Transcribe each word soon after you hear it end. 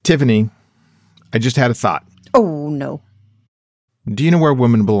Tiffany, I just had a thought. Oh, no. Do you know where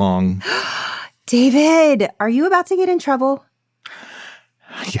women belong? David, are you about to get in trouble?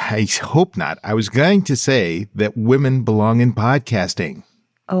 I hope not. I was going to say that women belong in podcasting.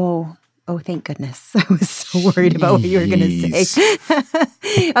 Oh, thank goodness. I was so worried about what you were going to say.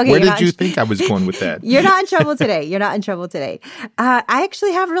 Okay, where did you think I was going with that? You're not in trouble today. You're not in trouble today. I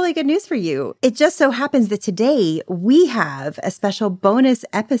actually have really good news for you. It just so happens that today we have a special bonus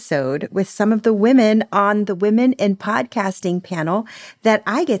episode with some of the women on the Women in Podcasting panel that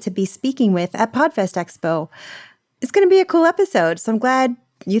I get to be speaking with at Podfest Expo. It's going to be a cool episode, so I'm glad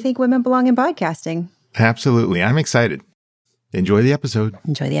you think women belong in podcasting. Absolutely. I'm excited. Enjoy the episode.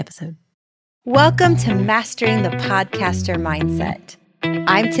 Enjoy the episode. Welcome to Mastering the Podcaster Mindset.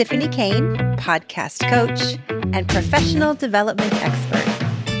 I'm Tiffany Kane, podcast coach and professional development expert.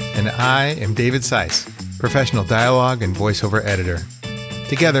 And I am David Seiss, professional dialogue and voiceover editor.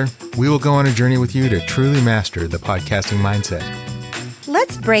 Together, we will go on a journey with you to truly master the podcasting mindset.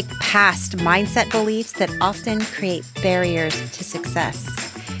 Let's break past mindset beliefs that often create barriers to success.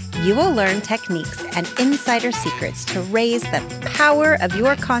 You will learn techniques and insider secrets to raise the power of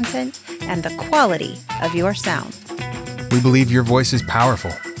your content and the quality of your sound. We believe your voice is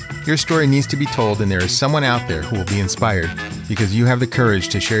powerful. Your story needs to be told, and there is someone out there who will be inspired because you have the courage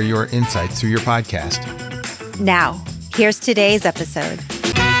to share your insights through your podcast. Now, here's today's episode.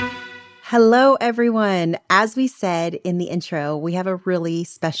 Hello, everyone. As we said in the intro, we have a really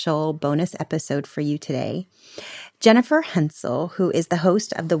special bonus episode for you today. Jennifer Hensel, who is the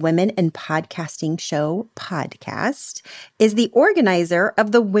host of the Women in Podcasting Show podcast, is the organizer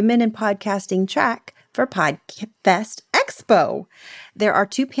of the Women in Podcasting track for Podfest Expo. There are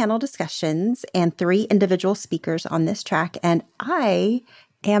 2 panel discussions and 3 individual speakers on this track, and I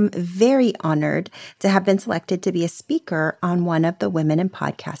am very honored to have been selected to be a speaker on one of the Women in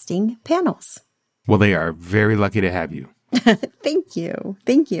Podcasting panels. Well, they are very lucky to have you. Thank you.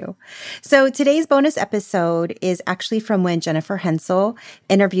 Thank you. So today's bonus episode is actually from when Jennifer Hensel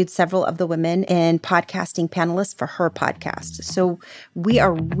interviewed several of the women in podcasting panelists for her podcast. So we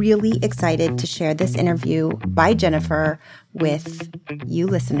are really excited to share this interview by Jennifer with you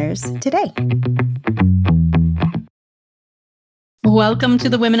listeners today. Welcome to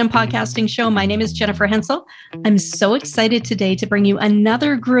the Women in Podcasting Show. My name is Jennifer Hensel. I'm so excited today to bring you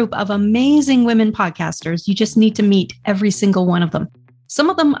another group of amazing women podcasters. You just need to meet every single one of them. Some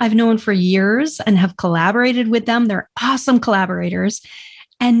of them I've known for years and have collaborated with them. They're awesome collaborators.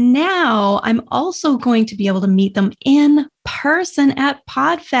 And now I'm also going to be able to meet them in person at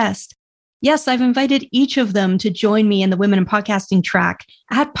Podfest. Yes, I've invited each of them to join me in the Women in Podcasting track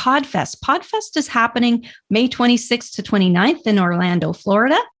at Podfest. Podfest is happening May 26th to 29th in Orlando,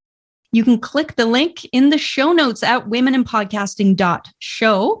 Florida. You can click the link in the show notes at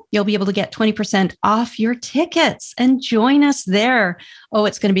womeninpodcasting.show. You'll be able to get 20% off your tickets and join us there. Oh,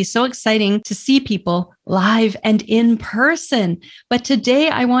 it's going to be so exciting to see people live and in person. But today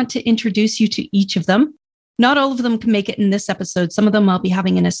I want to introduce you to each of them. Not all of them can make it in this episode. Some of them I'll be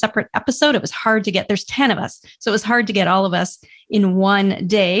having in a separate episode. It was hard to get, there's 10 of us. So it was hard to get all of us in one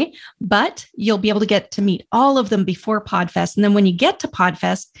day, but you'll be able to get to meet all of them before Podfest. And then when you get to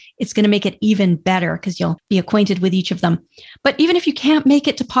Podfest, it's going to make it even better because you'll be acquainted with each of them. But even if you can't make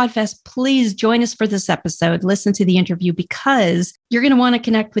it to Podfest, please join us for this episode. Listen to the interview because you're going to want to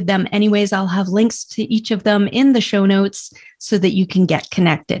connect with them anyways. I'll have links to each of them in the show notes so that you can get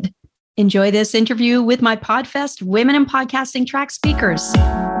connected. Enjoy this interview with my Podfest Women in Podcasting track speakers.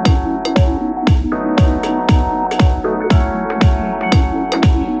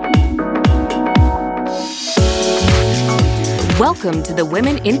 Welcome to the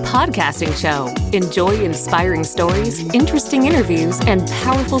Women in Podcasting Show. Enjoy inspiring stories, interesting interviews, and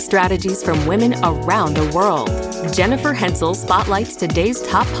powerful strategies from women around the world. Jennifer Hensel spotlights today's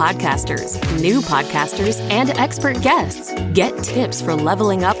top podcasters, new podcasters, and expert guests. Get tips for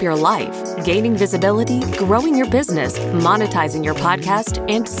leveling up your life, gaining visibility, growing your business, monetizing your podcast,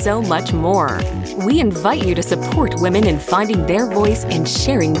 and so much more. We invite you to support women in finding their voice and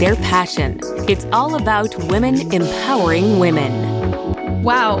sharing their passion. It's all about women empowering women.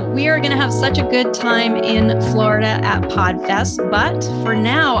 Wow, we are going to have such a good time in Florida at Podfest. But for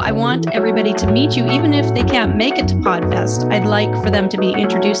now, I want everybody to meet you, even if they can't make it to Podfest. I'd like for them to be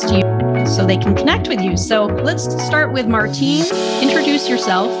introduced to you so they can connect with you. So let's start with Martine. Introduce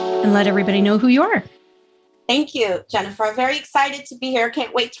yourself and let everybody know who you are. Thank you, Jennifer. I'm very excited to be here.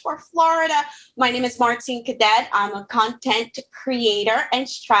 Can't wait for Florida. My name is Martine Cadet. I'm a content creator and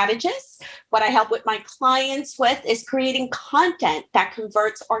strategist. What I help with my clients with is creating content that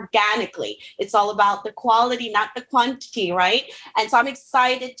converts organically. It's all about the quality, not the quantity, right? And so I'm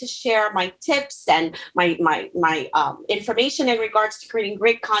excited to share my tips and my information in regards to creating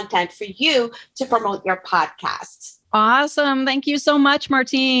great content for you to promote your podcast. Awesome. Thank you so much,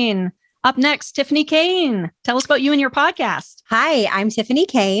 Martine. Up next, Tiffany Kane. Tell us about you and your podcast. Hi, I'm Tiffany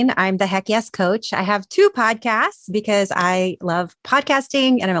Kane. I'm the Heck Yes Coach. I have 2 podcasts because I love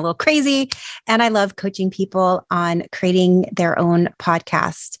podcasting and I'm a little crazy, and I love coaching people on creating their own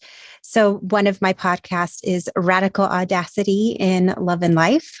podcast. So one of my podcasts is Radical Audacity in Love and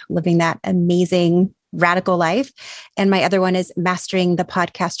Life, living that amazing radical life. And my other one is Mastering the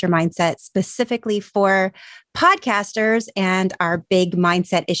Podcaster Mindset, specifically for podcasters and our big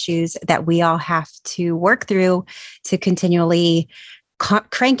mindset issues that we all have to work through to continually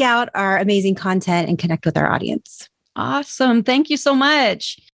crank out our amazing content and connect with our audience. Awesome. Thank you so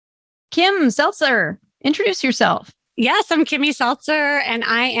much. Kim Seltzer, introduce yourself. Yes, I'm Kimmy Seltzer, and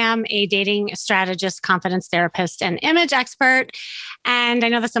I am a dating strategist, confidence therapist, and image expert. And I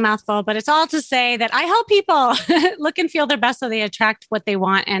know that's a mouthful, but it's all to say that I help people look and feel their best so they attract what they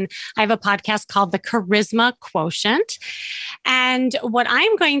want. And I have a podcast called The Charisma Quotient. And what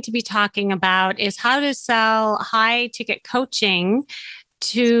I'm going to be talking about is how to sell high ticket coaching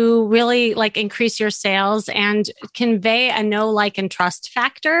to really increase your sales and convey a know, like, and trust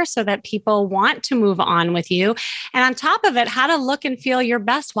factor so that people want to move on with you. And on top of it, how to look and feel your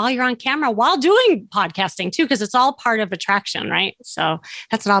best while you're on camera, while doing podcasting too, because it's all part of attraction, right? So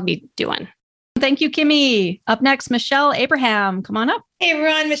that's what I'll be doing. Thank you, Kimmy. Up next, Michelle Abraham. Come on up. Hey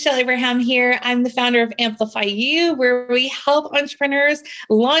everyone, Michelle Abraham here. I'm the founder of Amplify You, where we help entrepreneurs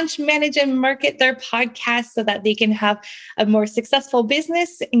launch, manage, and market their podcasts so that they can have a more successful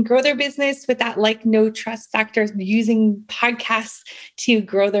business and grow their business with that no trust factor, using podcasts to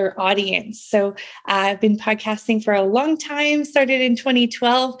grow their audience. So I've been podcasting for a long time, started in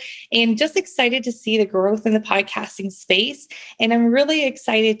 2012, and just excited to see the growth in the podcasting space. And I'm really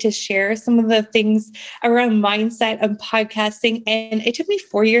excited to share some of the things around mindset and podcasting. And it took me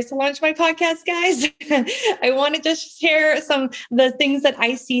 4 years to launch my podcast, guys. I want to just share some of the things that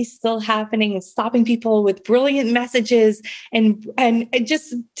I see still happening and stopping people with brilliant messages and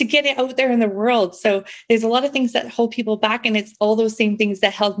just to get it out there in the world. So there's a lot of things that hold people back, and it's all those same things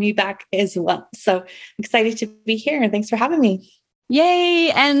that held me back as well. So I'm excited to be here, and thanks for having me.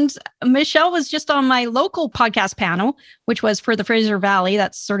 Yay. And Michelle was just on my local podcast panel, which was for the Fraser Valley.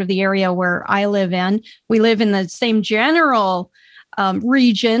 That's sort of the area where I live in. We live in the same general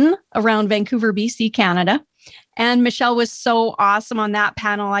region around Vancouver, BC, Canada. And Michelle was so awesome on that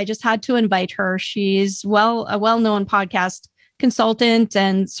panel. I just had to invite her. She's a well-known podcast consultant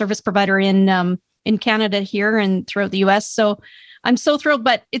and service provider in Canada here and throughout the US. So I'm so thrilled,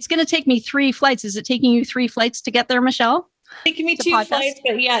 but it's going to take me 3 flights. Is it taking you 3 flights to get there, Michelle? Taking me 2 flights,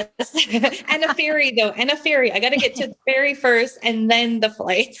 but yes. And a ferry though, I got to get to the ferry first and then the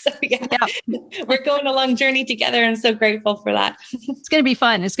flight. So yeah, we're going a long journey together. I'm so grateful for that. It's going to be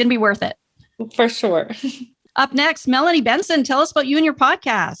fun. It's going to be worth it. For sure. Up next, Melanie Benson, tell us about you and your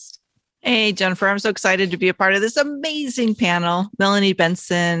podcast. Hey, Jennifer, I'm so excited to be a part of this amazing panel. Melanie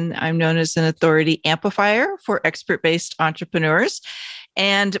Benson, I'm known as an authority amplifier for expert-based entrepreneurs.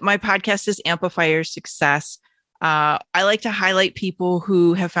 And my podcast is Amplify Your Success. I like to highlight people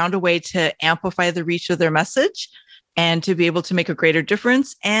who have found a way to amplify the reach of their message and to be able to make a greater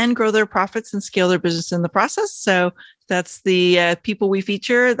difference and grow their profits and scale their business in the process. So that's the people we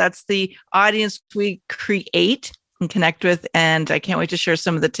feature. That's the audience we create and connect with. And I can't wait to share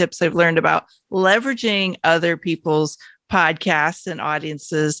some of the tips I've learned about leveraging other people's podcasts and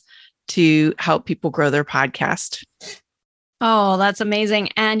audiences to help people grow their podcast. Oh, that's amazing.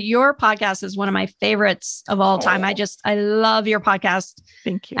 And your podcast is one of my favorites of all time. I love your podcast.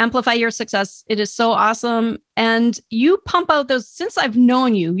 Thank you. Amplify Your Success. It is so awesome. And you pump out those, since I've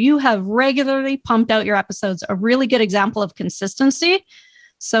known you, you have regularly pumped out your episodes, a really good example of consistency.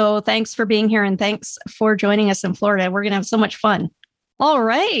 So thanks for being here and thanks for joining us in Florida. We're going to have so much fun. All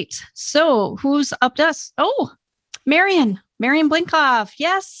right. So who's up to us? Oh, Marion Blinkoff.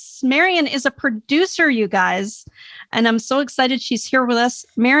 Yes, Marion is a producer, you guys. And I'm so excited she's here with us.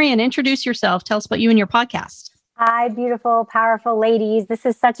 Marion, introduce yourself. Tell us about you and your podcast. Hi, beautiful, powerful ladies. This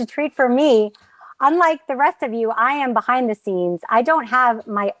is such a treat for me. Unlike the rest of you, I am behind the scenes. I don't have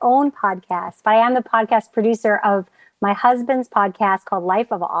my own podcast, but I am the podcast producer of my husband's podcast called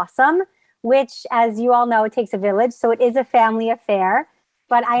Life of Awesome, which, as you all know, it takes a village. So it is a family affair.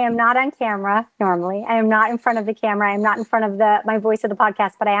 but I am not on camera normally. I am not in front of the camera. I am not in front of my voice of the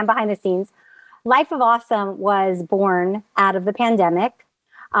podcast, but I am behind the scenes. Life of Awesome was born out of the pandemic,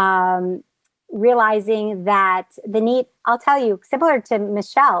 realizing that I'll tell you, similar to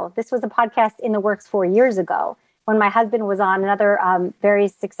Michelle, this was a podcast in the works 4 years ago when my husband was on another very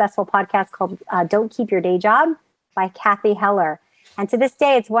successful podcast called Don't Keep Your Day Job by Kathy Heller. And to this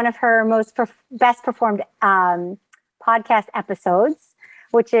day, it's one of her best performed podcast episodes,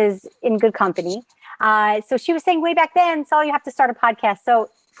 which is in good company. So she was saying way back then, so you have to start a podcast. So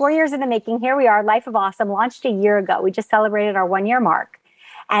 4 years in the making, here we are. Life of Awesome launched a year ago. We just celebrated our 1 year mark.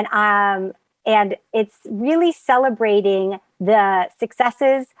 And it's really celebrating the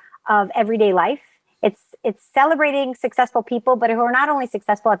successes of everyday life. It's celebrating successful people, but who are not only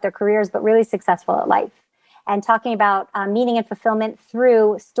successful at their careers, but really successful at life. And talking about meaning and fulfillment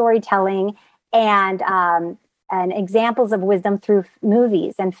through storytelling and examples of wisdom through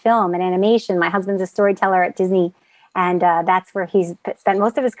movies and film and animation. My husband's a storyteller at Disney, and that's where he's spent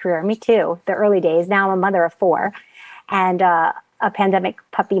most of his career. Me too, the early days. Now I'm a mother of 4 and a pandemic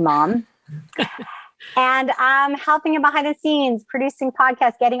puppy mom. And I'm helping him behind the scenes, producing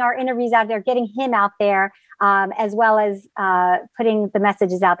podcasts, getting our interviews out there, getting him out there, as well as putting the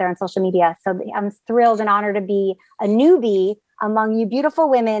messages out there on social media. So I'm thrilled and honored to be a newbie among you beautiful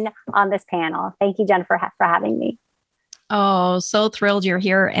women on this panel. Thank you, Jennifer, for having me. Oh, so thrilled you're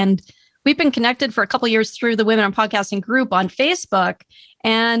here. And we've been connected for a couple of years through the Women on Podcasting group on Facebook.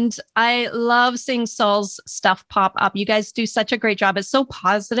 And I love seeing Saul's stuff pop up. You guys do such a great job. It's so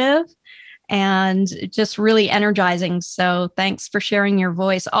positive and just really energizing. So thanks for sharing your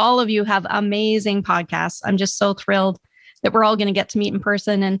voice. All of you have amazing podcasts. I'm just so thrilled that we're all going to get to meet in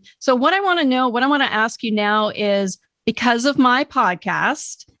person. And so what I want to ask you now is, because of my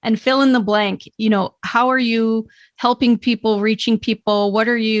podcast, and fill in the blank, how are you helping people, reaching people?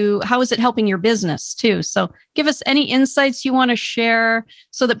 How is it helping your business too? So give us any insights you want to share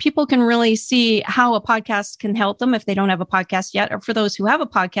so that people can really see how a podcast can help them if they don't have a podcast yet, or for those who have a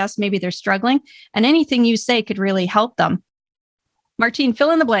podcast, maybe they're struggling, and anything you say could really help them. Martine, fill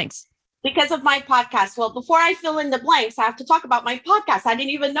in the blanks. Because of my podcast. Well, before I fill in the blanks, I have to talk about my podcast. I didn't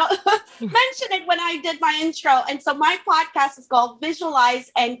even mention it when I did my intro. And so my podcast is called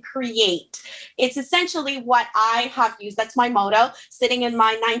Visualize and Create. It's essentially what I have used. That's my motto, sitting in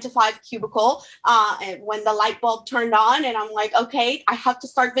my 9-to-5 cubicle when the light bulb turned on. And I'm like, okay, I have to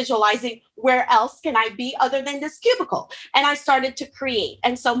start visualizing, where else can I be other than this cubicle? And I started to create.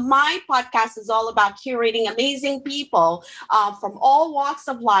 And so my podcast is all about curating amazing people from all walks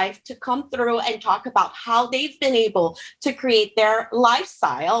of life to come through and talk about how they've been able to create their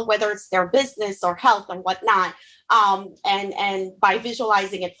lifestyle, whether it's their business or health or whatnot. And by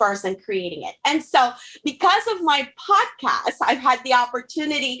visualizing it first and creating it. And so because of my podcast, I've had the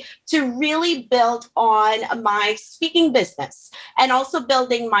opportunity to really build on my speaking business and also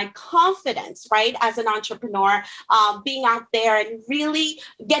building my confidence, right, as an entrepreneur, being out there and really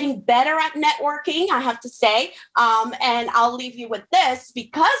getting better at networking, I have to say. And I'll leave you with this.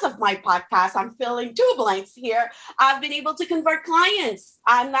 Because of my podcast, I'm filling 2 blanks here. I've been able to convert clients.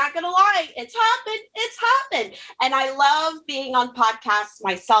 I'm not going to lie. It's happened. And I love being on podcasts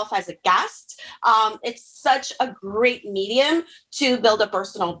myself as a guest. It's such a great medium to build a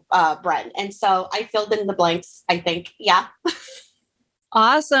personal brand. And so I filled in the blanks, I think. Yeah.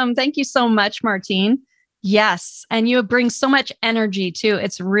 Awesome. Thank you so much, Martine. Yes. And you bring so much energy too.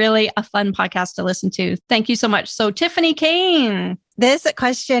 It's really a fun podcast to listen to. Thank you so much. So Tiffany Kane. This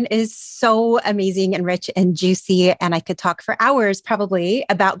question is so amazing and rich and juicy. And I could talk for hours probably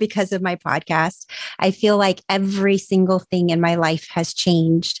about because of my podcast. I feel like every single thing in my life has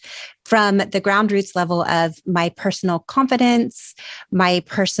changed from the ground roots level of my personal confidence, my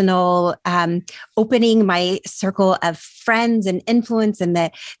personal opening my circle of friends and influence, and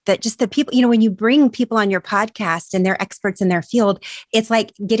that just the people, when you bring people on your podcast and they're experts in their field, it's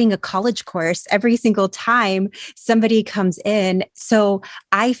like getting a college course every single time somebody comes in. So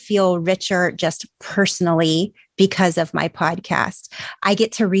I feel richer just personally because of my podcast. I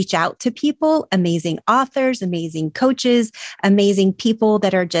get to reach out to people, amazing authors, amazing coaches, amazing people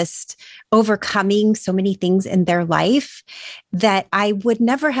that are just overcoming so many things in their life that I would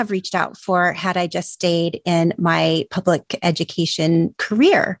never have reached out for had I just stayed in my public education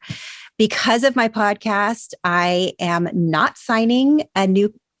career. Because of my podcast, I am not signing a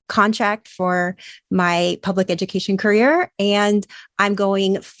new contract for my public education career. And I'm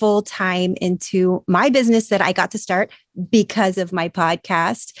going full time into my business that I got to start because of my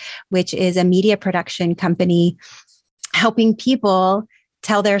podcast, which is a media production company helping people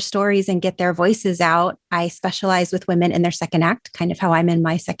tell their stories and get their voices out. I specialize with women in their second act, kind of how I'm in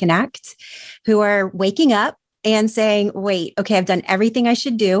my second act, who are waking up and saying, wait, okay, I've done everything I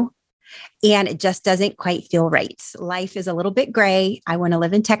should do, and it just doesn't quite feel right. Life is a little bit gray. I want to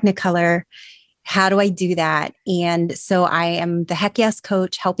live in Technicolor. How do I do that? And so I am the Heck Yes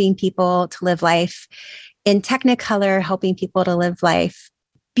coach, helping people to live life in Technicolor, helping people to live life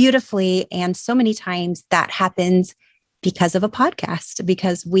beautifully. And so many times that happens because of a podcast,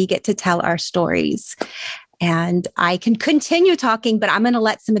 because we get to tell our stories. And I can continue talking, but I'm going to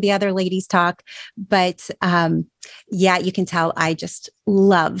let some of the other ladies talk. But yeah, you can tell I just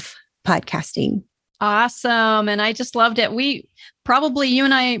love podcasting. Awesome. And I just loved it. You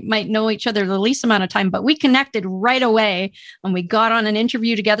and I might know each other the least amount of time, but we connected right away and we got on an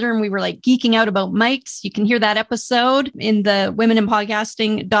interview together and we were like geeking out about mics. You can hear that episode in the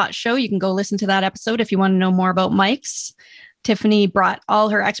womeninpodcasting.show. You can go listen to that episode if you want to know more about mics. Tiffany brought all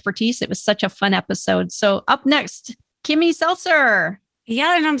her expertise. It was such a fun episode. So up next, Kimmy Seltzer.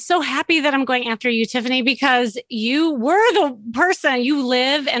 Yeah. And I'm so happy that I'm going after you, Tiffany, because you were the person, you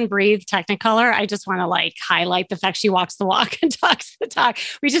live and breathe Technicolor. I just want to highlight the fact she walks the walk and talks the talk.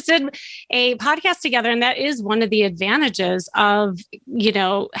 We just did a podcast together. And that is one of the advantages of,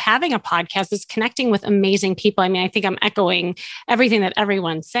 having a podcast is connecting with amazing people. I mean, I think I'm echoing everything that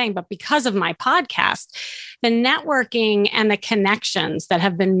everyone's saying, but because of my podcast, the networking and the connections that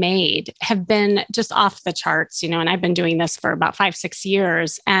have been made have been just off the charts, and I've been doing this for about 5-6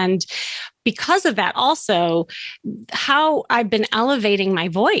 years. And because of that, also how I've been elevating my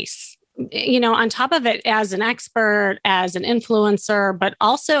voice, on top of it as an expert, as an influencer, but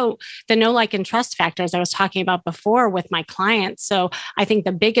also the know, like, and trust factors I was talking about before with my clients. So I think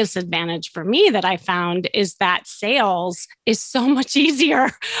the biggest advantage for me that I found is that sales is so much easier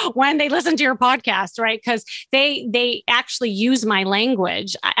when they listen to your podcast, right? Because they actually use my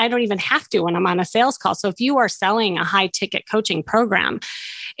language. I don't even have to when I'm on a sales call. So if you are selling a high ticket coaching program,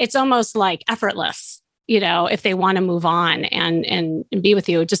 it's almost like effortless. If they want to move on and be with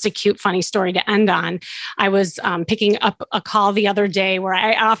you. Just a cute, funny story to end on. I was picking up a call the other day where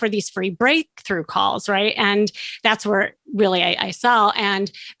I offer these free breakthrough calls, right? And that's where really I sell.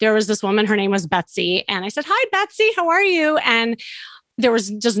 And there was this woman, her name was Betsy. And I said, hi, Betsy, how are you? And there was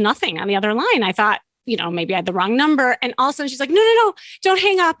just nothing on the other line. I thought, maybe I had the wrong number. And all of a sudden she's like, no, don't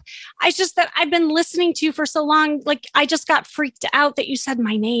hang up. It's just that I've been listening to you for so long. I just got freaked out that you said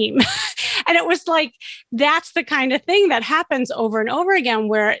my name. And it was like, that's the kind of thing that happens over and over again,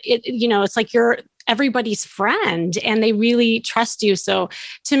 where it's like you're everybody's friend and they really trust you. So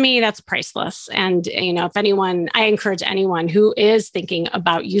to me, that's priceless. And, if anyone, I encourage anyone who is thinking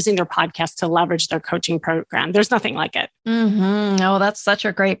about using their podcast to leverage their coaching program, there's nothing like it. Mm-hmm. Oh, that's such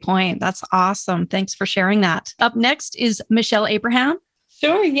a great point. That's awesome. Thanks for sharing that. Up next is Michelle Abraham.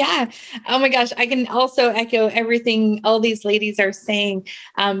 Sure. Yeah. Oh my gosh. I can also echo everything all these ladies are saying.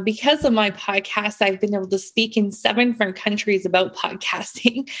 Because of my podcast, I've been able to speak in 7 different countries about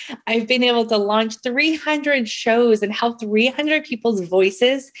podcasting. I've been able to launch 300 shows and help 300 people's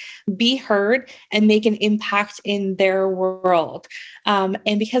voices be heard and make an impact in their world. And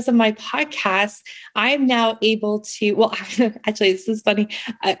because of my podcast, I'm now able to, well, actually, this is funny.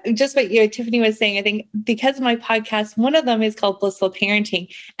 Just what Tiffany was saying, I think because of my podcast, one of them is called Blissful Parenting.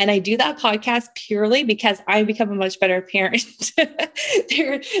 And I do that podcast purely because I become a much better parent.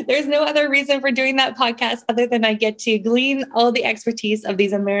 There's no other reason for doing that podcast other than I get to glean all the expertise of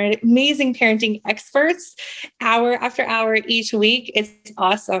these amazing parenting experts hour after hour each week. It's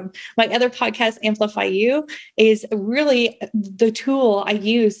awesome. My other podcast, Amplify You, is really the tool I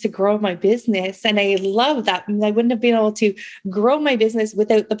use to grow my business. And I love that. And I wouldn't have been able to grow my business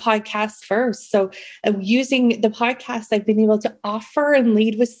without the podcast first. So using the podcast, I've been able to offer and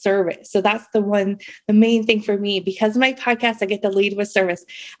lead with service. So that's the main thing for me. Because of my podcast, I get to lead with service.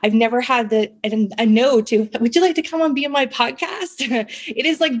 I've never had a no to, would you like to come and be on my podcast? It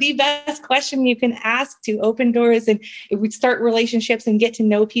is like the best question you can ask to open doors and if we start relationships and get to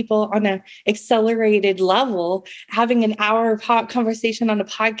know people on an accelerated level. Having an hour of hot conversation on a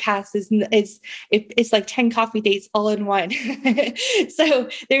podcast it's like 10 coffee dates all in one. So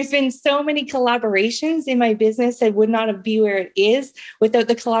there's been so many collaborations in my business that would not be where it is without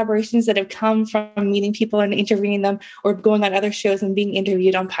the collaborations that have come from meeting people and interviewing them or going on other shows and being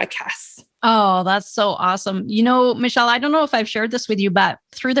interviewed on podcasts. Oh, that's so awesome. Michelle, I don't know if I've shared this with you, but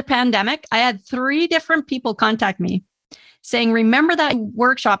through the pandemic, I had 3 different people contact me saying, remember that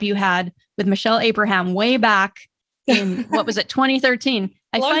workshop you had with Michelle Abraham way back in, 2013?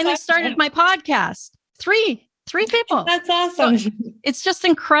 I finally started my podcast. 3 people. That's awesome. So it's just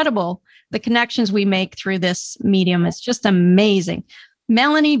incredible. The connections we make through this medium is just amazing.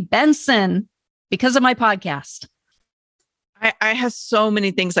 Melanie Benson, because of my podcast. I have so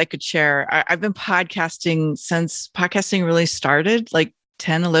many things I could share. I've been podcasting since podcasting really started, like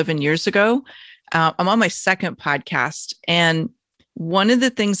 10, 11 years ago. I'm on my second podcast. And one of the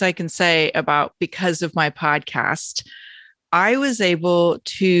things I can say about because of my podcast, I was able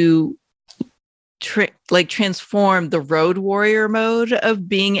to transform the road warrior mode of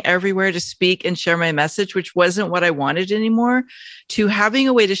being everywhere to speak and share my message, which wasn't what I wanted anymore, to having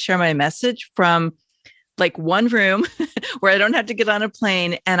a way to share my message from like one room where I don't have to get on a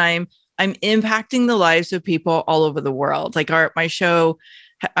plane, and I'm impacting the lives of people all over the world. Like my show,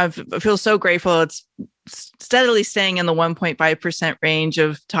 I feel so grateful. It's steadily staying in the 1.5% range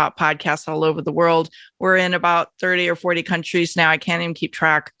of top podcasts all over the world. We're in about 30 or 40 countries now. I can't even keep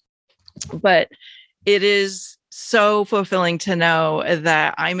track, but it is so fulfilling to know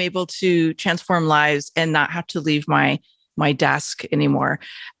that I'm able to transform lives and not have to leave my desk anymore.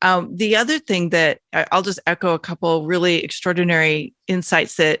 The other thing that I'll just echo a couple really extraordinary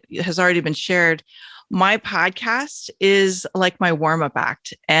insights that has already been shared. My podcast is like my warm-up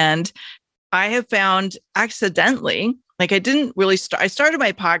act. And I have found accidentally, like I didn't really I started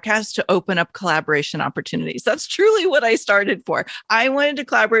my podcast to open up collaboration opportunities. That's truly what I started for. I wanted to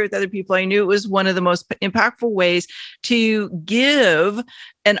collaborate with other people. I knew it was one of the most impactful ways to give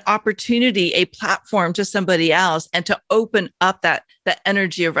an opportunity, a platform to somebody else, and to open up that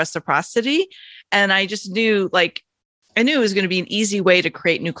energy of reciprocity. And I just knew, I knew it was going to be an easy way to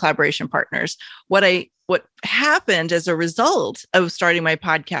create new collaboration partners. What happened as a result of starting my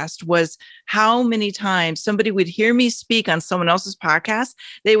podcast was how many times somebody would hear me speak on someone else's podcast.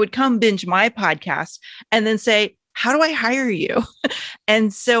 They would come binge my podcast and then say, how do I hire you?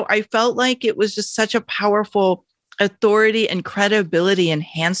 And so I felt like it was just such a powerful authority and credibility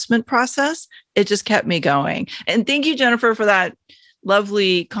enhancement process. It just kept me going. And thank you, Jennifer, for that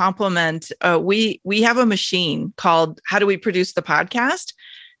lovely compliment. We have a machine called How Do We Produce the Podcast?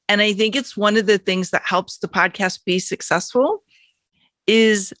 And I think it's one of the things that helps the podcast be successful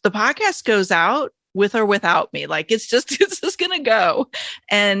is the podcast goes out with or without me. Like it's just going to go.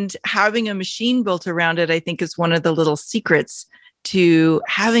 And having a machine built around it, I think is one of the little secrets to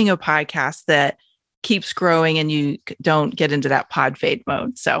having a podcast that keeps growing and you don't get into that pod fade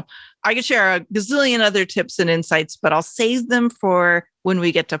mode. So I could share a gazillion other tips and insights, but I'll save them for when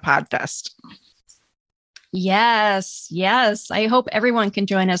we get to PodFest. Yes. I hope everyone can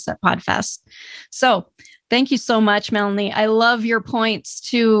join us at PodFest. So thank you so much, Melanie. I love your points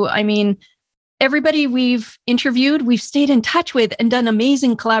too. I mean, everybody we've interviewed, we've stayed in touch with and done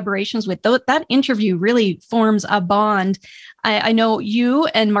amazing collaborations with. That interview really forms a bond. I know you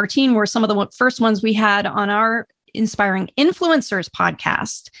and Martine were some of the first ones we had on our Inspiring Influencers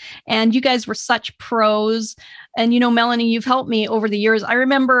podcast. And you guys were such pros. And, Melanie, you've helped me over the years. I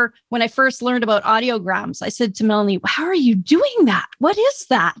remember when I first learned about audiograms, I said to Melanie, how are you doing that? What is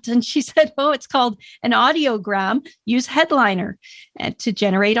that? And she said, it's called an audiogram. Use Headliner to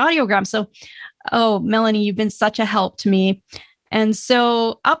generate audiograms. So, Melanie, you've been such a help to me. And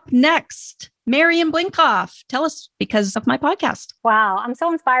so up next, Marian Blinkoff, tell us because of my podcast. Wow, I'm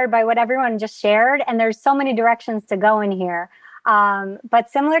so inspired by what everyone just shared. And there's so many directions to go in here. But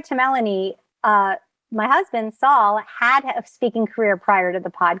similar to Melanie, my husband, Saul, had a speaking career prior to the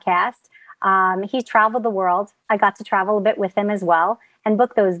podcast. He traveled the world. I got to travel a bit with him as well and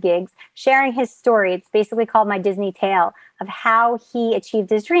book those gigs, sharing his story. It's basically called My Disney Tale of how he achieved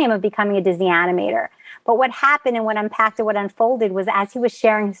his dream of becoming a Disney animator. But what happened and what unpacked and what unfolded was as he was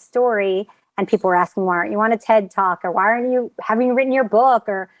sharing his story, and people were asking, why aren't you on a TED Talk? Or why haven't you written your book?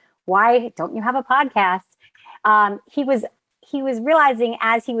 Or why don't you have a podcast? He was realizing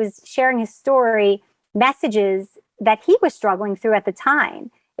as he was sharing his story, messages that he was struggling through at the time.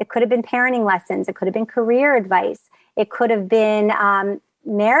 It could have been parenting lessons. It could have been career advice. It could have been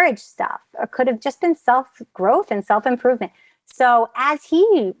marriage stuff. Or could have just been self-growth and self-improvement. So as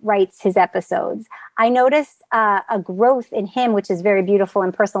he writes his episodes, I noticed a growth in him, which is very beautiful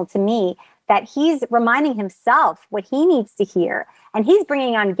and personal to me, that he's reminding himself what he needs to hear. And he's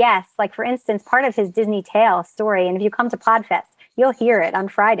bringing on guests, like, for instance, part of his Disney Tale story. And if you come to PodFest, you'll hear it on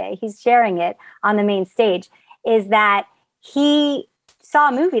Friday. He's sharing it on the main stage, is that he saw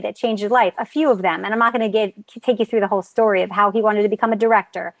a movie that changed his life, a few of them. And I'm not going to take you through the whole story of how he wanted to become a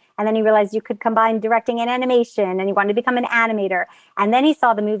director. And then he realized you could combine directing and animation, and he wanted to become an animator. And then he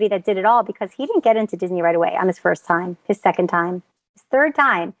saw the movie that did it all, because he didn't get into Disney right away on his first time, his second time, his third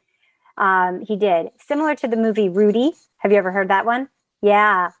time. He did. Similar to the movie Rudy. Have you ever heard that one?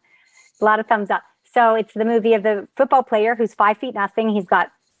 Yeah. A lot of thumbs up. So it's the movie of the football player who's 5'0". He's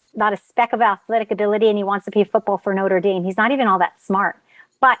got not a speck of athletic ability, and he wants to play football for Notre Dame. He's not even all that smart,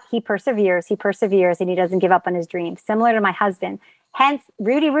 but he perseveres, and he doesn't give up on his dreams, similar to my husband. Hence,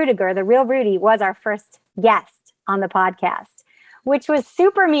 Rudy Rudiger, the real Rudy, was our first guest on the podcast, which was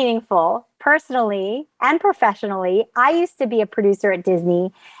super meaningful personally and professionally. I used to be a producer at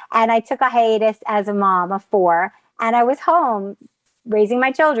Disney, and I took a hiatus as a mom of 4, and I was home raising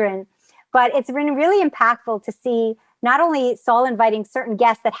my children. But it's been really impactful to see not only Saul inviting certain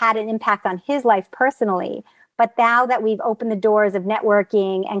guests that had an impact on his life personally, but now that we've opened the doors of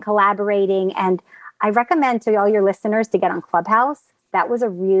networking and collaborating. And I recommend to all your listeners to get on Clubhouse. That was a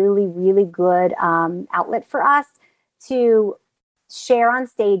really, really good outlet for us to share on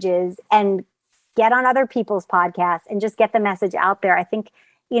stages and get on other people's podcasts and just get the message out there. I think,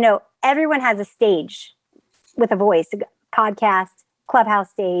 everyone has a stage with a voice, a podcast,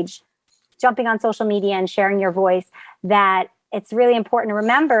 Clubhouse stage, jumping on social media and sharing your voice, that it's really important to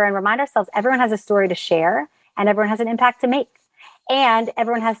remember and remind ourselves everyone has a story to share and everyone has an impact to make. And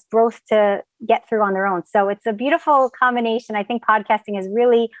everyone has growth to get through on their own. So it's a beautiful combination. I think podcasting has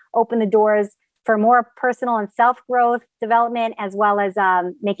really opened the doors for more personal and self-growth development, as well as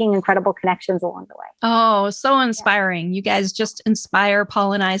making incredible connections along the way. Oh, so inspiring. You guys just inspire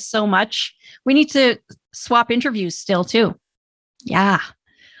Paul and I so much. We need to swap interviews still too. Yeah.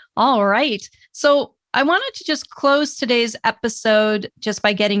 All right. So I wanted to just close today's episode just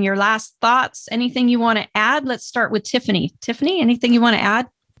by getting your last thoughts. Anything you want to add? Let's start with Tiffany. Tiffany, anything you want to add?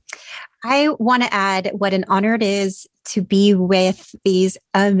 I want to add what an honor it is to be with these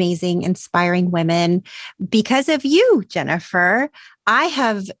amazing, inspiring women. Because of you, Jennifer, I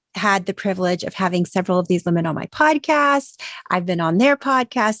have had the privilege of having several of these women on my podcast. I've been on their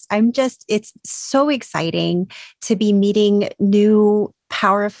podcast. It's so exciting to be meeting new,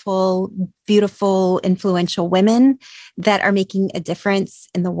 powerful, beautiful, influential women that are making a difference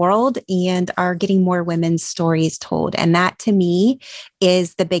in the world and are getting more women's stories told. And that, to me,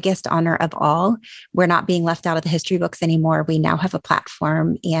 is the biggest honor of all. We're not being left out of the history books anymore. We now have a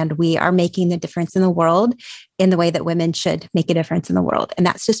platform, and we are making the difference in the world in the way that women should make a difference in the world. And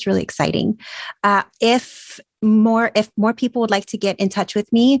that's just really exciting. If more people would like to get in touch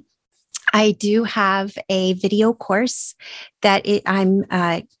with me, I do have a video course that I'm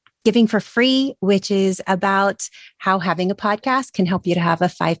giving for free, which is about how having a podcast can help you to have a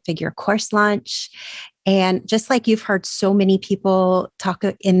 5-figure course launch. And just like you've heard so many people talk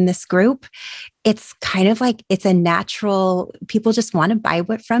in this group, it's kind of like it's a natural, people just want to buy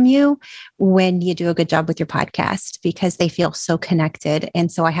what from you when you do a good job with your podcast because they feel so connected.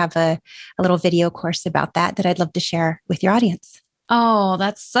 And so I have a little video course about that I'd love to share with your audience. Oh,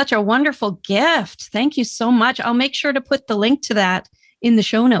 that's such a wonderful gift. Thank you so much. I'll make sure to put the link to that in the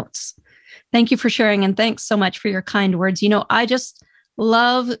show notes. Thank you for sharing. And thanks so much for your kind words. I just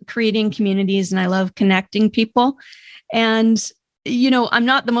love creating communities and I love connecting people. And, I'm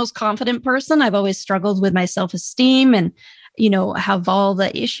not the most confident person. I've always struggled with my self-esteem and, have all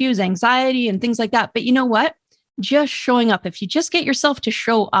the issues, anxiety and things like that. But you know what? Just showing up. If you just get yourself to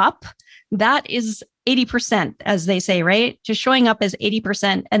show up, that is 80%, as they say, right? Just showing up is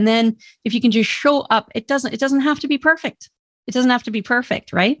 80%. And then if you can just show up, it doesn't have to be perfect. It doesn't have to be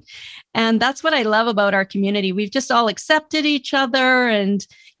perfect, right? And that's what I love about our community. We've just all accepted each other. And,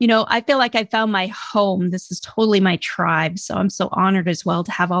 I feel like I found my home. This is totally my tribe. So I'm so honored as well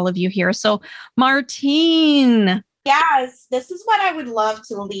to have all of you here. So Martine. Yes, this is what I would love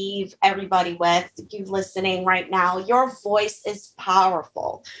to leave everybody with, you listening right now. Your voice is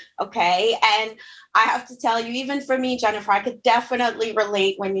powerful, okay? And I have to tell you, even for me, Jennifer, I could definitely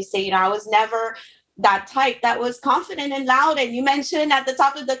relate when you say, I was never that type that was confident and loud. And you mentioned at the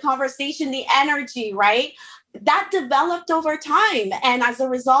top of the conversation, the energy, right? That developed over time. And as a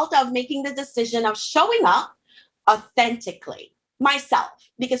result of making the decision of showing up authentically, myself,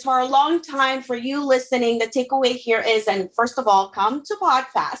 because for a long time, for you listening, the takeaway here is, and first of all, come to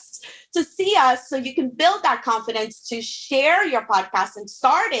podcasts to see us so you can build that confidence to share your podcast and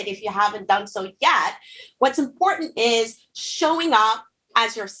start it if you haven't done so yet. What's important is showing up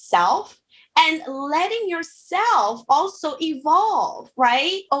as yourself and letting yourself also evolve,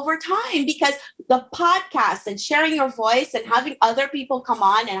 right, over time, because the podcast and sharing your voice and having other people come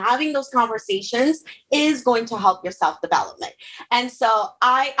on and having those conversations is going to help your self-development. And so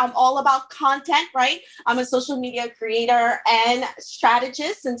I'm all about content, right? I'm a social media creator and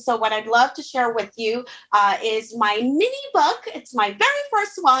strategist. And so what I'd love to share with you is my mini book. It's my very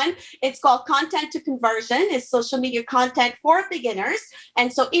first one. It's called Content to Conversion. It's social media content for beginners.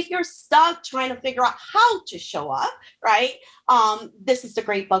 And so if you're stuck trying to figure out how to show up, right? This is the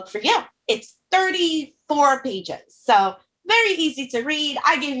great book for you. It's 34 pages. So Very easy to read.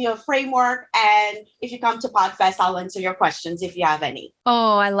 I give you a framework. And if you come to PodFest, I'll answer your questions if you have any.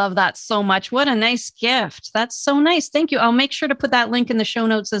 Oh, I love that so much. What a nice gift. That's so nice. Thank you. I'll make sure to put that link in the show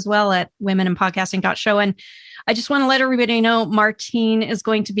notes as well at womeninpodcasting.show. And I just want to let everybody know Martine is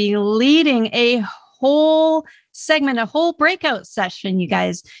going to be leading a whole segment, a whole breakout session, you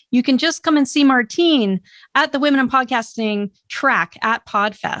guys. You can just come and see Martine at the Women in Podcasting track at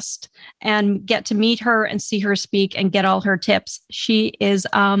PodFest and get to meet her and see her speak and get all her tips. She is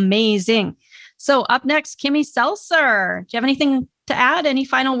amazing. So up next, Kimmy Seltzer. Do you have anything to add? Any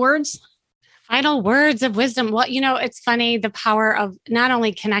final words? Final words of wisdom. Well, it's funny, the power of not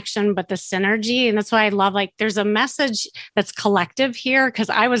only connection, but the synergy. And that's why I love, there's a message that's collective here, because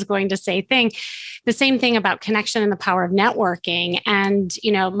I was going to say the same thing about connection and the power of networking. And,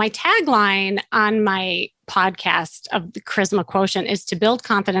 my tagline on my podcast of the Charisma Quotient is to build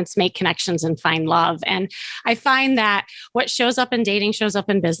confidence, make connections, and find love. And I find that what shows up in dating shows up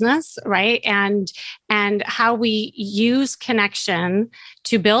in business, right? And how we use connection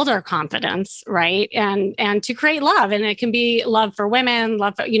to build our confidence, right? And to create love. And it can be love for women,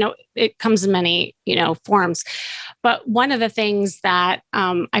 love for, it comes in many, forms. But one of the things that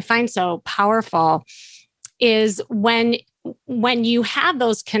I find so powerful is when you have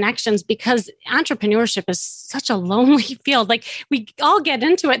those connections, because entrepreneurship is such a lonely field. We all get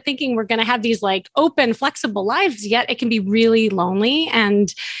into it thinking we're going to have these open, flexible lives, yet it can be really lonely.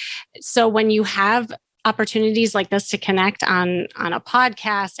 And so when you have opportunities like this to connect on a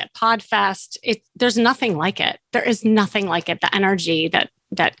podcast at PodFest, there's nothing like it. There is nothing like it. The energy that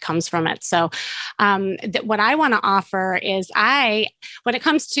comes from it. So what I want to offer is when it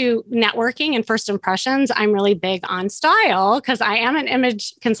comes to networking and first impressions, I'm really big on style because I am an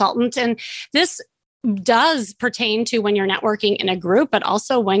image consultant. And this does pertain to when you're networking in a group, but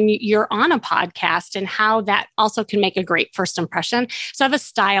also when you're on a podcast and how that also can make a great first impression. So I have a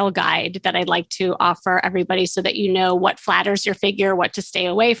style guide that I'd like to offer everybody so that you know what flatters your figure, what to stay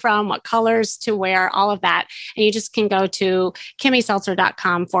away from, what colors to wear, all of that. And you just can go to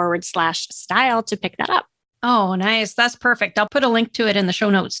kimmyseltzer.com/style to pick that up. Oh, nice. That's perfect. I'll put a link to it in the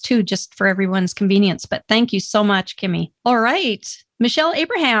show notes too, just for everyone's convenience. But thank you so much, Kimmy. All right. Michelle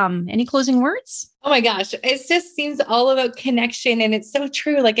Abraham, any closing words? Oh my gosh, it just seems all about connection. And it's so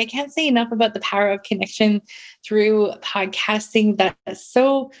true. I can't say enough about the power of connection through podcasting. That's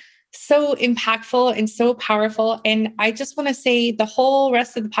so impactful and so powerful. And I just want to say the whole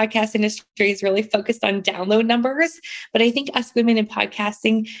rest of the podcast industry is really focused on download numbers. But I think us women in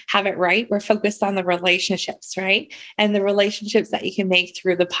podcasting have it right. We're focused on the relationships, right? And the relationships that you can make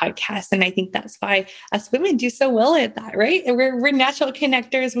through the podcast. And I think that's why us women do so well at that, right? And we're natural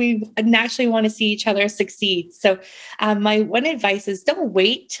connectors. We naturally want to see each other succeed. So my one advice is don't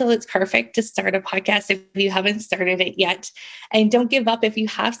wait till it's perfect to start a podcast if you haven't started it yet. And don't give up if you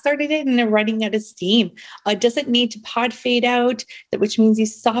have started it and they're running out of steam. It doesn't need to pod fade out, which means you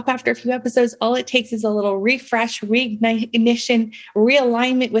stop after a few episodes. All it takes is a little refresh, reignition,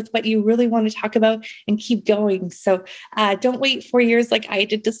 realignment with what you really want to talk about and keep going. So don't wait 4 years like I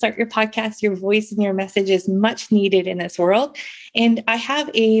did to start your podcast. Your voice and your message is much needed in this world. And I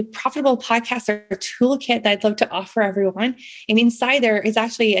have a profitable podcaster toolkit that I'd love to offer everyone. And inside there is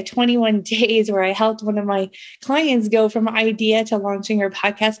actually a 21 days where I helped one of my clients go from idea to launching her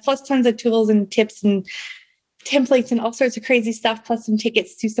podcast, plus tons of tools and tips and templates and all sorts of crazy stuff, plus some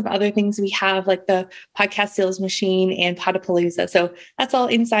tickets to some other things we have like the Podcast Sales Machine and Podapalooza. So that's all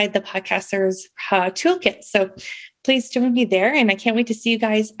inside the podcaster's toolkit. So please join me there. And I can't wait to see you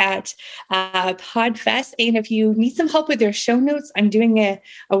guys at PodFest. And if you need some help with your show notes, I'm doing a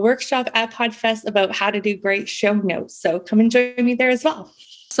workshop at PodFest about how to do great show notes. So come and join me there as well.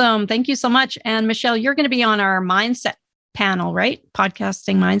 Awesome. Thank you so much. And Michelle, you're going to be on our mindset panel, right?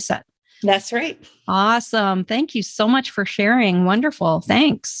 Podcasting mindset. That's right. Awesome. Thank you so much for sharing. Wonderful.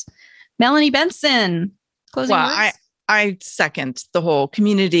 Thanks. Melanie Benson, closing words. I second the whole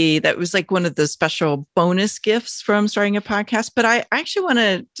community. That was one of the special bonus gifts from starting a podcast. But I actually want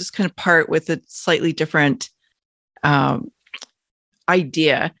to just kind of part with a slightly different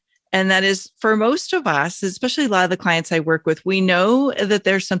idea. And that is for most of us, especially a lot of the clients I work with, we know that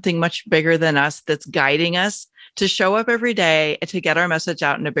there's something much bigger than us that's guiding us to show up every day and to get our message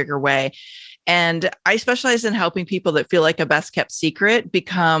out in a bigger way. And I specialize in helping people that feel like a best kept secret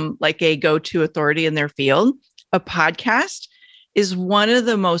become like a go-to authority in their field. A podcast is one of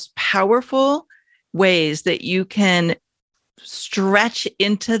the most powerful ways that you can stretch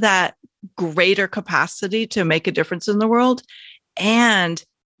into that greater capacity to make a difference in the world and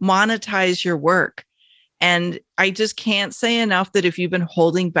monetize your work. And I just can't say enough that if you've been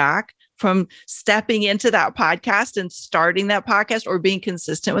holding back from stepping into that podcast and starting that podcast or being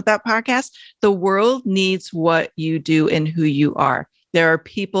consistent with that podcast. The world needs what you do and who you are. There are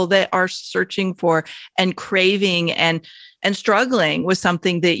people that are searching for and craving and struggling with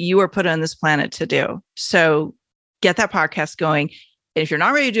something that you are put on this planet to do. So get that podcast going. If you're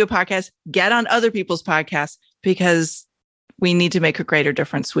not ready to do a podcast, get on other people's podcasts, because we need to make a greater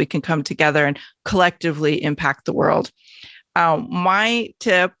difference. We can come together and collectively impact the world. My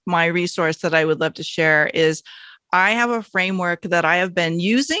tip, my resource that I would love to share is I have a framework that I have been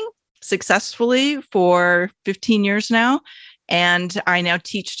using successfully for 15 years now. And I now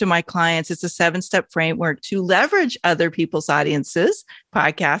teach to my clients. It's a 7-step framework to leverage other people's audiences.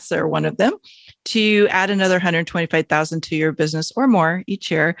 Podcasts are one of them, to add another 125,000 to your business or more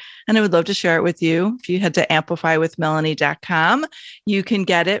each year. And I would love to share it with you. If you head to amplifywithmelanie.com, you can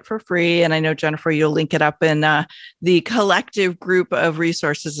get it for free. And I know, Jennifer, you'll link it up in the collective group of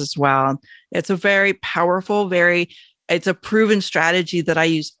resources as well. It's a very powerful, it's a proven strategy that I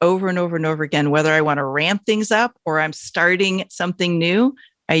use over and over and over again, whether I want to ramp things up or I'm starting something new.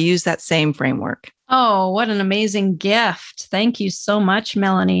 I use that same framework. Oh, what an amazing gift. Thank you so much,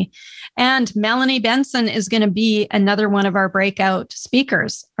 Melanie. And Melanie Benson is going to be another one of our breakout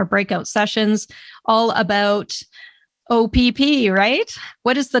speakers, our breakout sessions, all about OPP, right?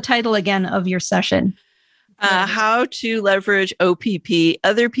 What is the title again of your session? How to leverage OPP,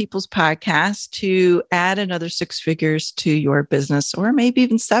 other people's podcasts, to add another 6 figures to your business, or maybe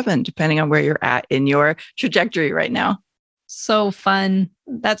even 7, depending on where you're at in your trajectory right now. So fun.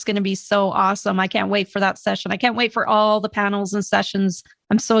 That's going to be so awesome. I can't wait for that session. I can't wait for all the panels and sessions.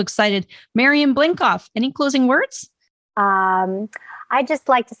 I'm so excited. Marian Blinkoff, any closing words? I'd just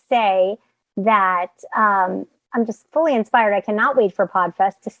like to say that I'm just fully inspired. I cannot wait for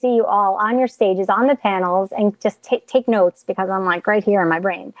PodFest to see you all on your stages, on the panels, and just take notes, because I'm like right here in my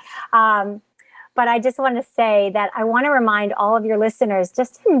brain. But I just want to say that I want to remind all of your listeners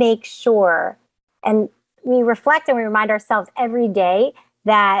just to make sure, and we reflect and we remind ourselves every day,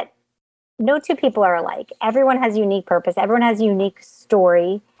 that no two people are alike. Everyone has unique purpose. Everyone has a unique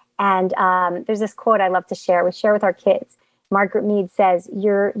story. And there's this quote I love to share. We share with our kids. Margaret Mead says,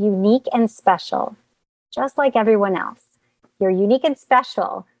 "You're unique and special, just like everyone else. You're unique and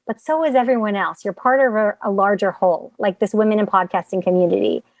special, but so is everyone else. You're part of a larger whole, like this women in podcasting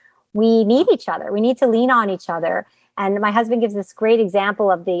community. We need each other. We need to lean on each other." And my husband gives this great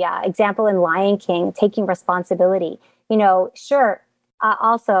example of the example in Lion King, taking responsibility. You know, sure.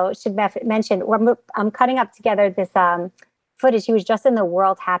 Also should mention, I'm cutting up together this footage. He was just in the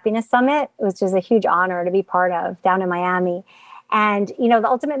World Happiness Summit, which is a huge honor to be part of, down in Miami. And, you know, the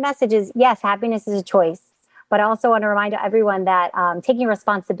ultimate message is, yes, happiness is a choice. But I also want to remind everyone that taking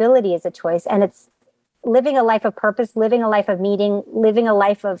responsibility is a choice. And it's living a life of purpose, living a life of meaning, living a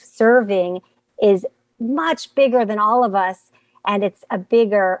life of serving is much bigger than all of us. And it's a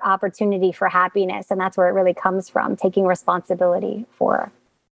bigger opportunity for happiness. And that's where it really comes from. Taking responsibility for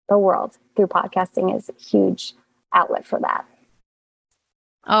the world through podcasting is a huge outlet for that.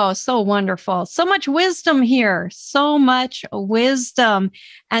 Oh, so wonderful. So much wisdom here. So much wisdom.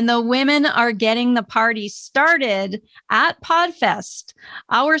 And the women are getting the party started at PodFest.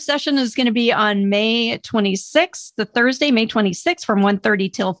 Our session is going to be on May 26th, the Thursday, May 26th from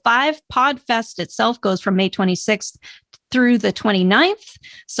 1:30 till 5. PodFest itself goes from May 26th through the 29th.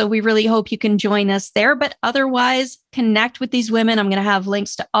 So we really hope you can join us there. But otherwise, connect with these women. I'm going to have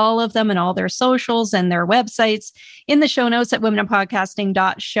links to all of them and all their socials and their websites in the show notes at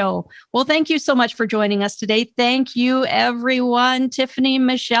womeninpodcasting.show. Well, thank you so much for joining us today. Thank you, everyone. Tiffany,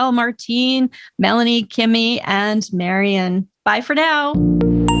 Michelle, Martine, Melanie, Kimmy, and Marian. Bye for now.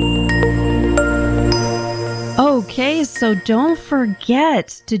 Okay, so don't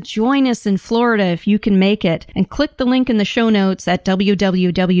forget to join us in Florida if you can make it, and click the link in the show notes at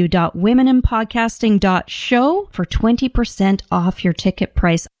www.womeninpodcasting.show for 20% off your ticket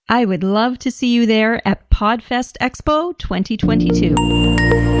price. I would love to see you there at PodFest Expo 2022.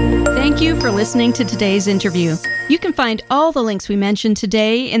 Thank you for listening to today's interview. You can find all the links we mentioned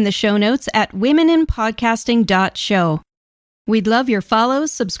today in the show notes at womeninpodcasting.show. We'd love your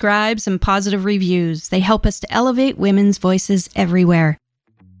follows, subscribes, and positive reviews. They help us to elevate women's voices everywhere.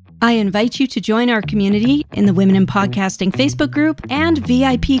 I invite you to join our community in the Women in Podcasting Facebook group and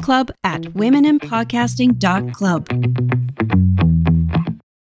VIP club at womeninpodcasting.club.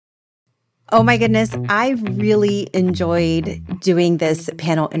 Oh my goodness, I really enjoyed doing this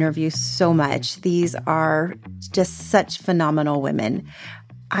panel interview so much. These are just such phenomenal women.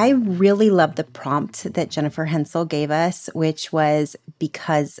 I really love the prompt that Jennifer Hensel gave us, which was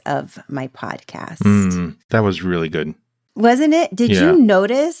because of my podcast. That was really good. Wasn't it? Did Yeah. you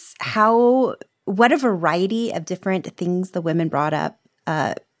notice what a variety of different things the women brought up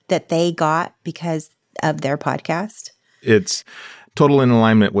that they got because of their podcast? It's total in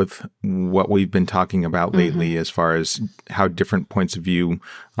alignment with what we've been talking about lately, as far as how different points of view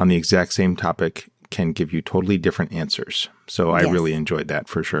on the exact same topic can give you totally different answers. So I Yes. really enjoyed that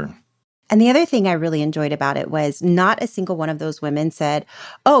for sure. And the other thing I really enjoyed about it was not a single one of those women said,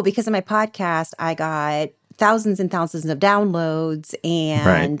 oh, because of my podcast, I got thousands and thousands of downloads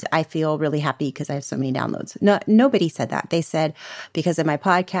and I feel really happy because I have so many downloads. No, nobody said that. They said, because of my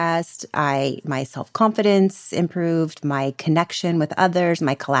podcast, my self-confidence improved, my connection with others,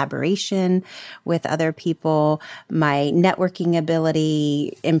 my collaboration with other people, my networking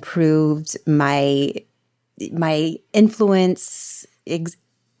ability improved, my influence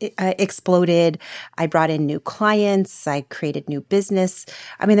exploded. I brought in new clients. I created new business.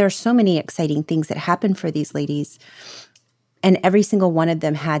 I mean, there are so many exciting things that happened for these ladies. And every single one of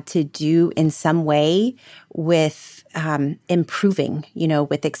them had to do in some way with improving,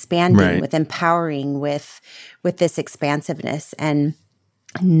 with expanding, with empowering, with this expansiveness. And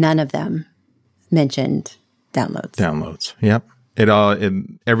none of them mentioned downloads. Downloads. Yep.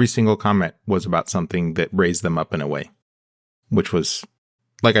 Every single comment was about something that raised them up in a way, which was,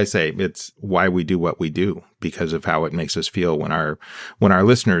 like I say, it's why we do what we do, because of how it makes us feel when our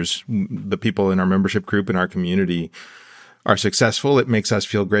listeners, the people in our membership group, in our community, are successful. It makes us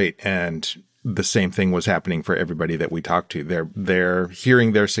feel great. And the same thing was happening for everybody that we talked to. They're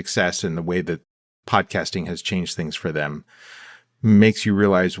hearing their success and the way that podcasting has changed things for them makes you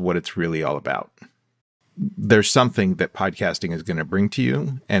realize what it's really all about. There's something that podcasting is going to bring to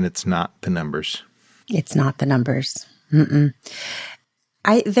you, and it's not the numbers. It's not the numbers.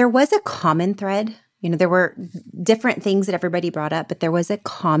 There was a common thread. There were different things that everybody brought up, but there was a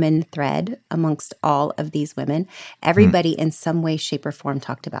common thread amongst all of these women. Everybody in some way, shape, or form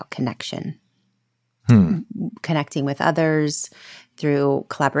talked about connection. Connecting with others through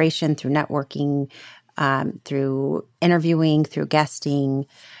collaboration, through networking, through interviewing, through guesting.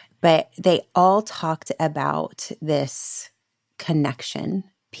 But they all talked about this connection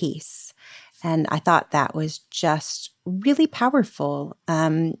piece. And I thought that was just really powerful.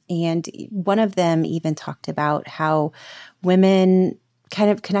 And one of them even talked about how women kind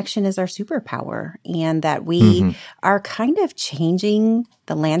of connection is our superpower, and that we are kind of changing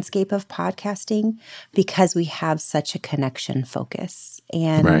the landscape of podcasting because we have such a connection focus.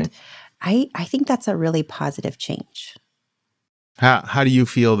 And I think that's a really positive change. How do you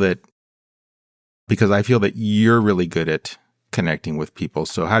feel that, because I feel that you're really good at connecting with people.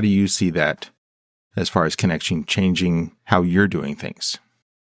 So how do you see that as far as connection changing how you're doing things?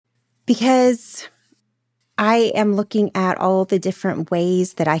 Because I am looking at all the different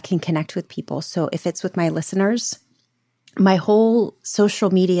ways that I can connect with people. So if it's with my listeners, my whole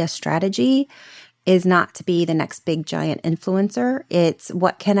social media strategy is not to be the next big giant influencer. It's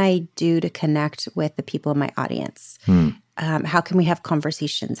what can I do to connect with the people in my audience? How can we have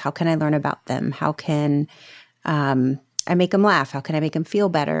conversations? How can I learn about them? How can I make them laugh? How can I make them feel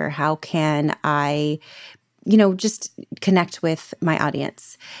better? How can I, just connect with my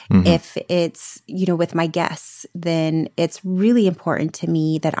audience? If it's, with my guests, then it's really important to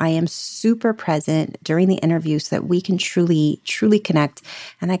me that I am super present during the interview so that we can truly, truly connect.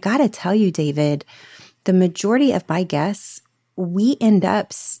 And I got to tell you, David, the majority of my guests, we end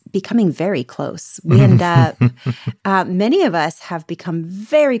up becoming very close. We end up, many of us have become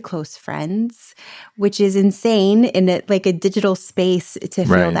very close friends, which is insane in a digital space to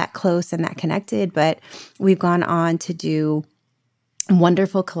feel that close and that connected. But we've gone on to do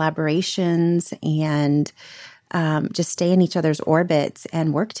wonderful collaborations and just stay in each other's orbits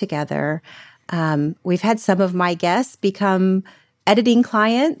and work together. We've had some of my guests become editing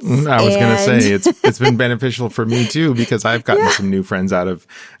clients. I was going to say it's been beneficial for me too, because I've gotten some new friends out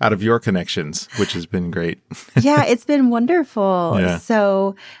of your connections, which has been great. Yeah, it's been wonderful. Yeah.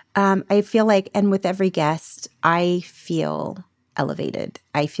 So I feel like, and with every guest, I feel elevated.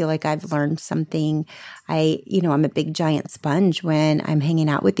 I feel like I've learned something. I'm a big giant sponge when I'm hanging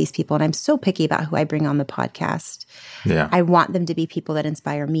out with these people, and I'm so picky about who I bring on the podcast. Yeah. I want them to be people that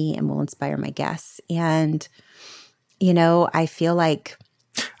inspire me and will inspire my guests. And I feel like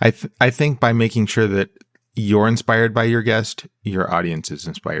I think by making sure that you're inspired by your guest, your audience is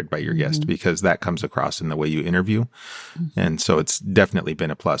inspired by your guest, because that comes across in the way you interview. And so it's definitely been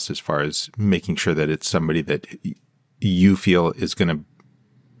a plus as far as making sure that it's somebody that you feel is going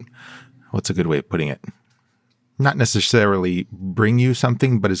to, what's a good way of putting it? Not necessarily bring you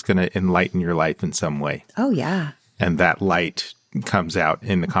something, but is going to enlighten your life in some way. Oh, yeah. And that light comes out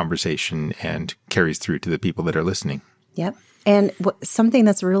in the conversation and carries through to the people that are listening. Yep. And something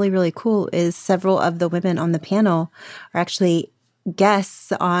that's really, really cool is several of the women on the panel are actually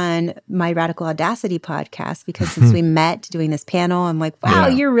guests on my Radical Audacity podcast, because since we met doing this panel, I'm like, wow,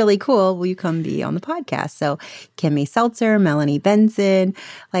 you're really cool. Will you come be on the podcast? So Kimmy Seltzer, Melanie Benson,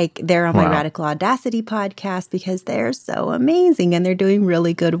 like they're on my Radical Audacity podcast because they're so amazing and they're doing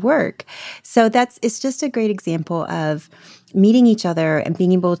really good work. So it's just a great example of meeting each other and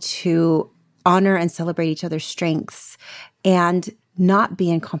being able to honor and celebrate each other's strengths and not be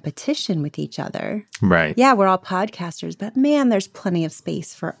in competition with each other. Right. Yeah, we're all podcasters, but man, there's plenty of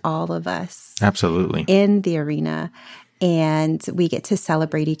space for all of us. Absolutely. In the arena. And we get to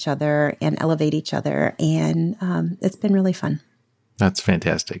celebrate each other and elevate each other. And it's been really fun. That's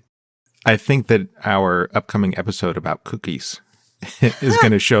fantastic. I think that our upcoming episode about cookies is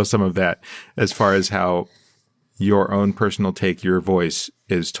going to show some of that, as far as how your own personal take, your voice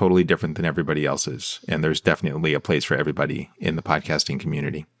is totally different than everybody else's. And there's definitely a place for everybody in the podcasting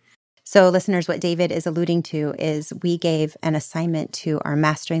community. So listeners, what David is alluding to is we gave an assignment to our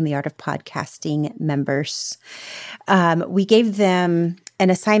Mastering the Art of Podcasting members. We gave them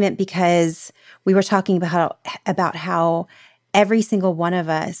an assignment because we were talking about how every single one of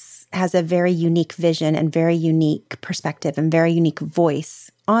us has a very unique vision and very unique perspective and very unique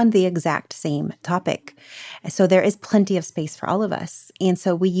voice on the exact same topic. So there is plenty of space for all of us. And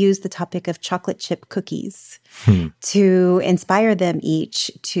so we use the topic of chocolate chip cookies to inspire them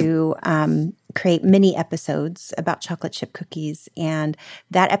each to create mini episodes about chocolate chip cookies. And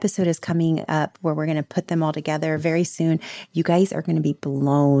that episode is coming up where we're going to put them all together very soon. You guys are going to be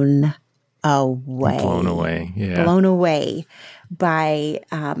blown away. Blown away, yeah. Blown away by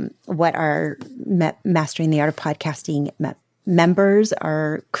what our Mastering the Art of Podcasting members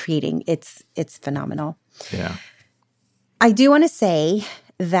are creating. It's phenomenal. Yeah. I do want to say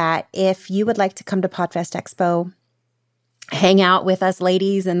that if you would like to come to Podfest Expo, hang out with us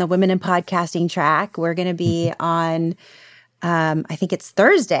ladies in the Women in Podcasting track, we're going to be on I think it's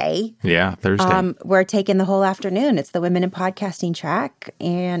Thursday. Yeah, Thursday. We're taking the whole afternoon. It's the Women in Podcasting track,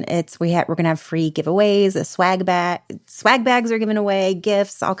 and we're going to have free giveaways. Swag bags are given away,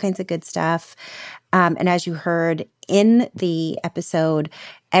 gifts, all kinds of good stuff. And as you heard in the episode,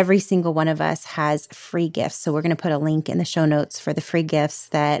 every single one of us has free gifts. So we're going to put a link in the show notes for the free gifts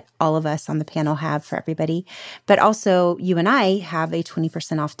that all of us on the panel have for everybody. But also, you and I have a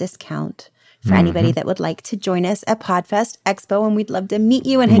 20% off discount for anybody that would like to join us at Podfest Expo, and we'd love to meet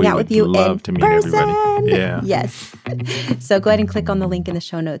you and hang out with you in person. Everybody. Yeah. Yes. So go ahead and click on the link in the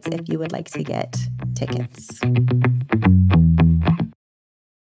show notes if you would like to get tickets.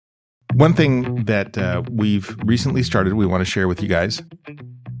 One thing that we've recently started, we want to share with you guys.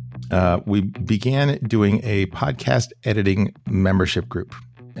 We began doing a podcast editing membership group.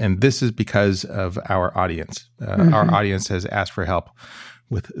 And this is because of our audience. Our audience has asked for help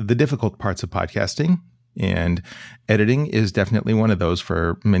with the difficult parts of podcasting, and editing is definitely one of those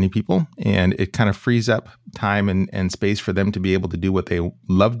for many people. And it kind of frees up time and space for them to be able to do what they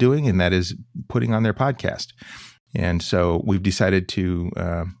love doing, and that is putting on their podcast. And so we've decided to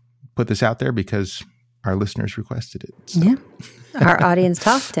put this out there because our listeners requested it. So. Yeah. Our audience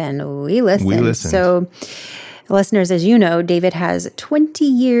talked and we listened. We listened. So listeners, as you know, David has 20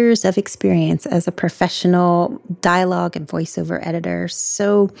 years of experience as a professional dialogue and voiceover editor.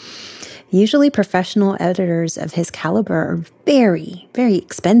 So usually professional editors of his caliber are very, very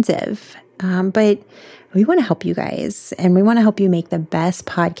expensive. But we want to help you guys, and we want to help you make the best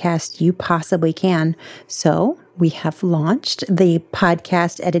podcast you possibly can. So we have launched the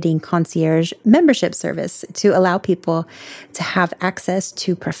Podcast Editing Concierge membership service to allow people to have access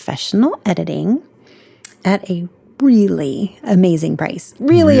to professional editing at a really amazing price.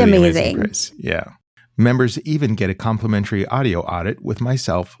 Really amazing price. Yeah. Members even get a complimentary audio audit with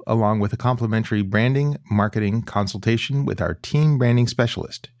myself, along with a complimentary branding, marketing consultation with our team branding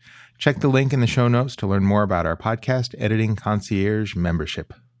specialist. Check the link in the show notes to learn more about our Podcast Editing Concierge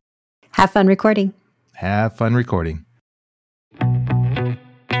membership. Have fun recording. Have fun recording.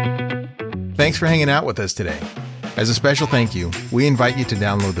 Thanks for hanging out with us today. As a special thank you, we invite you to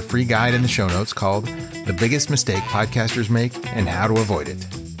download the free guide in the show notes called The Biggest Mistake Podcasters Make and How to Avoid It.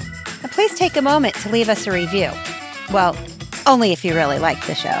 Please take a moment to leave us a review. Well, only if you really like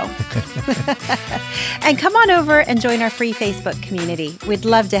the show. And come on over and join our free Facebook community. We'd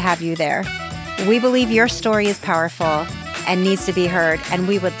love to have you there. We believe your story is powerful and needs to be heard, and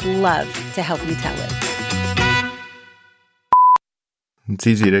we would love to help you tell it. It's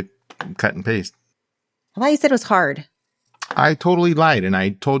easy to cut and paste. I thought you said it was hard. I totally lied, and I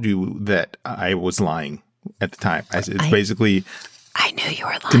told you that I was lying at the time. Basically... I knew you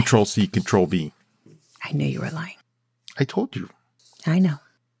were lying. Control-C, Control-V. I knew you were lying. I told you. I know.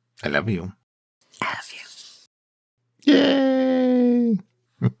 I love you. I love you. Yay!